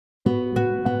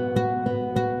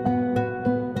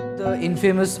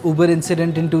infamous Uber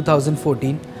incident in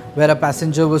 2014 where a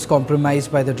passenger was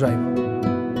compromised by the driver.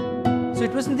 So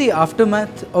it was in the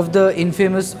aftermath of the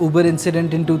infamous Uber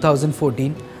incident in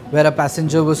 2014 where a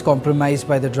passenger was compromised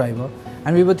by the driver,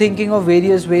 and we were thinking of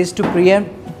various ways to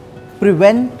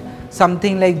prevent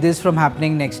something like this from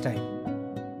happening next time.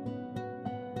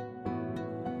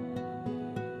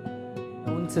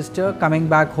 My own sister coming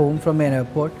back home from an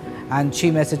airport and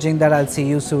she messaging that I'll see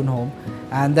you soon home,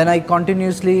 and then I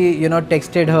continuously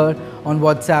texted her on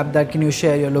WhatsApp that can you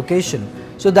share your location.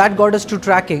 So that got us to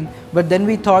tracking, but then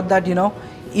we thought that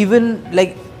even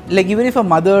if a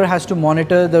mother has to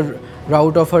monitor the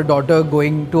route of her daughter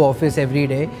going to office every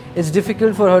day, it's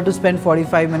difficult for her to spend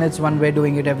 45 minutes one way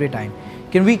doing it every time.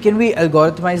 Can we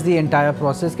algorithmize the entire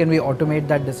process? Can we automate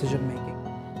that decision making?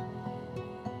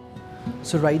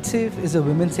 So RideSafe is a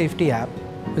women's safety app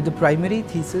with the primary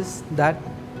thesis that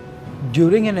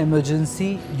during an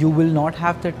emergency you will not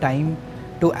have the time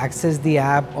to access the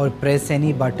app or press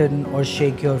any button or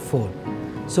shake your phone.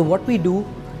 So what we do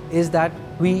is that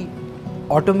we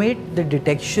automate the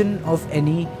detection of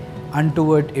any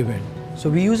untoward event. So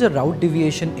we use a route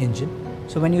deviation engine.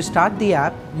 So when you start the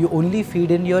app, you only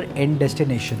feed in your end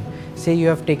destination. Say you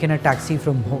have taken a taxi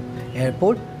from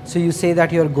airport, so you say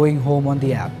that you are going home on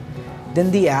the app.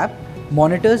 Then the app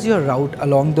monitors your route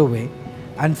along the way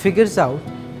and figures out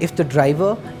if the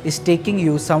driver is taking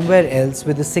you somewhere else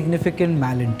with a significant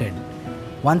malintent.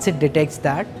 Once it detects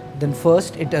that, then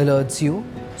first it alerts you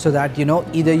so that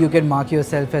either you can mark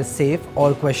yourself as safe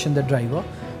or question the driver.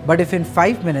 But if in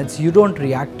 5 minutes you don't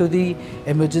react to the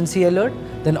emergency alert,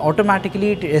 then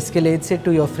automatically it escalates it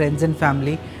to your friends and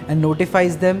family and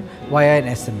notifies them via an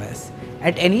SMS.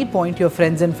 At any point, your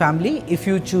friends and family, if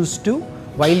you choose to,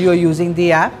 while you are using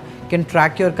the app, can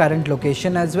track your current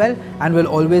location as well and will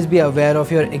always be aware of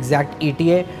your exact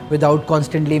ETA without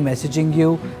constantly messaging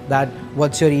you that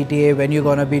what's your ETA, when you're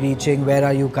gonna be reaching, where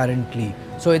are you currently.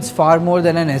 So it's far more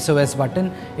than an SOS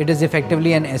button, it is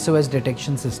effectively an SOS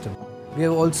detection system. We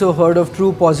have also heard of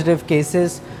true positive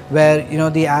cases where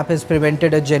the app has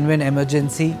prevented a genuine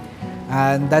emergency,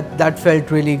 and that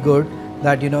felt really good,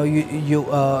 that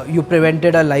you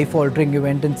prevented a life-altering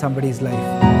event in somebody's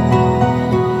life.